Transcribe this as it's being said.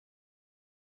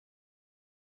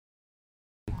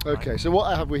Okay, so what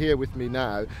I have here with me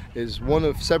now is one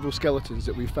of several skeletons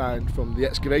that we found from the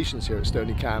excavations here at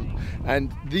Stonea Camp,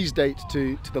 and these date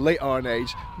to the late Iron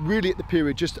Age, really at the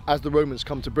period just as the Romans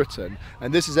come to Britain.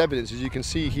 And this is evidence, as you can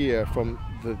see here from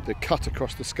the cut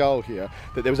across the skull here,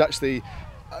 that there was actually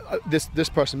this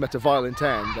person met a violent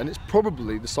end, and it's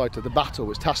probably the site of the battle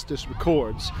which Tacitus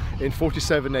records in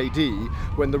 47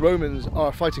 AD, when the Romans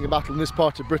are fighting a battle in this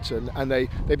part of Britain, and they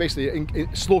basically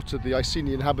slaughtered the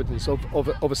Iceni inhabitants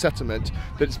of a settlement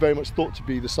that is very much thought to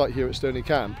be the site here at Stonea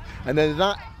Camp. And then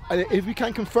if we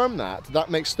can confirm that, that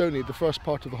makes Stonea the first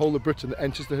part of the whole of Britain that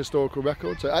enters the historical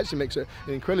record. So it actually makes it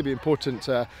an incredibly important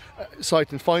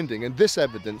site and finding. And this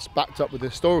evidence, backed up with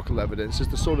historical evidence, is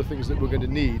the sort of things that we're going to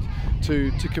need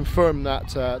to confirm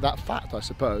that fact, I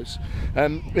suppose.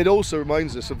 It also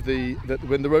reminds us of that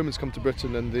when the Romans come to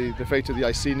Britain, and the fate of the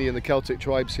Iceni and the Celtic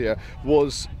tribes here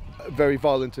was very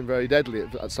violent and very deadly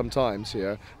at some times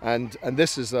here, and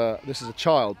this is a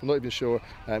child. I'm not even sure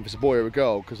if it's a boy or a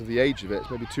girl because of the age of it.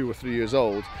 It's maybe 2 or 3 years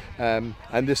old, and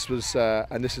this is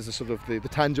the sort of the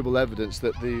tangible evidence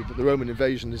that the Roman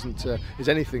invasion is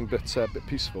anything but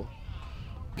peaceful.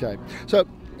 Okay, so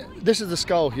this is the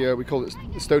skull here. We call it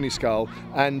the Stonea skull,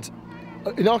 and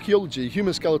in archaeology,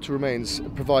 human skeletal remains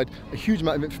provide a huge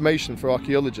amount of information for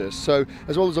archaeologists. So,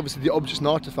 as well as obviously the objects and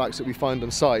artefacts that we find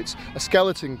on sites, a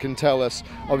skeleton can tell us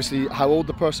obviously how old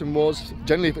the person was,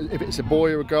 generally if it's a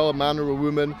boy or a girl, a man or a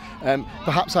woman,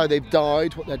 perhaps how they've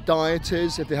died, what their diet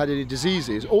is, if they had any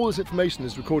diseases. All this information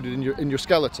is recorded in your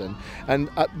skeleton, and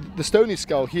the Stonea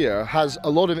skull here has a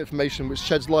lot of information which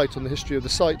sheds light on the history of the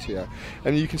site here.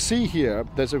 And you can see here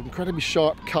there's an incredibly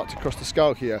sharp cut across the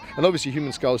skull here, and obviously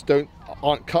human skulls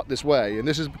aren't cut this way, and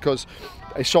this is because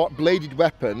a sharp bladed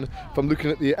weapon, from looking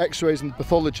at the x-rays and the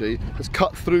pathology, has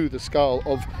cut through the skull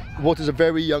of what is a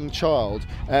very young child.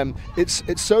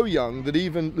 It's so young that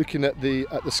even looking at the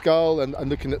skull and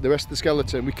looking at the rest of the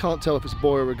skeleton, we can't tell if it's a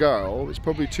boy or a girl. It's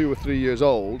probably 2 or 3 years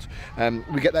old.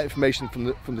 We get that information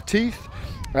from the teeth,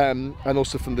 and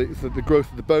also from the growth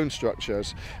of the bone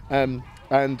structures.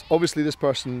 And obviously this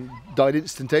person died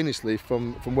instantaneously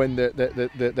from when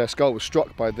their skull was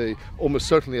struck by almost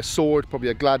certainly a sword, probably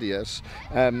a gladius,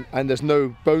 and there's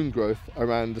no bone growth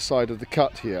around the side of the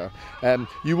cut here.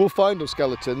 You will find on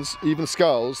skeletons, even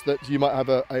skulls, that you might have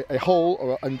a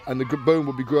hole, and the bone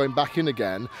will be growing back in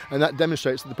again, and that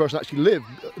demonstrates that the person actually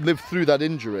lived through that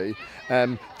injury.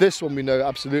 This one we know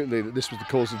absolutely that this was the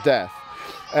cause of death.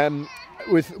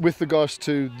 With regards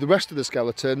to the rest of the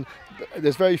skeleton,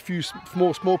 there's very few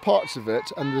small parts of it,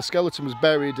 and the skeleton was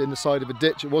buried in the side of a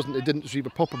ditch. It didn't receive a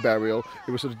proper burial.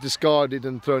 It was sort of discarded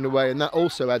and thrown away, and that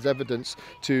also adds evidence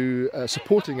to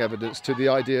supporting evidence to the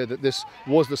idea that this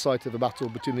was the site of a battle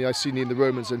between the Iceni and the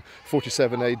Romans in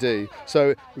 47 AD.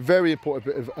 So very important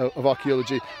bit of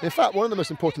archaeology. In fact, one of the most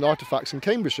important artifacts in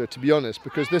Cambridgeshire, to be honest,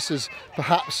 because this is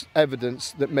perhaps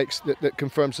evidence that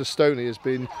confirms that Stonea has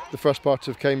been the first part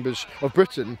of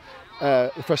Britain,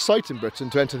 the first site in Britain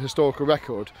to enter the historical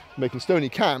record, making Stonea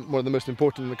Camp one of the most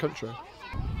important in the country.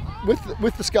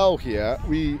 With the skull here,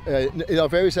 in our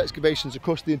various excavations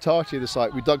across the entirety of the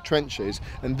site, we dug trenches,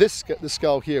 and the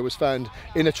skull here was found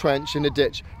in a trench, in a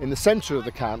ditch, in the centre of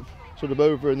the camp, sort of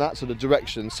over in that sort of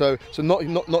direction, so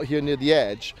not here near the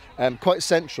edge, quite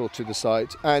central to the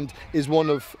site, and is one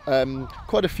of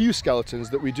quite a few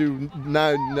skeletons that we do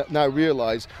now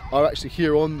realise are actually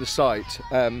here on the site.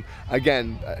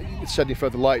 Again, shedding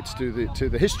further light to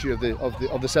the history of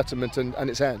the settlement and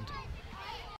its end.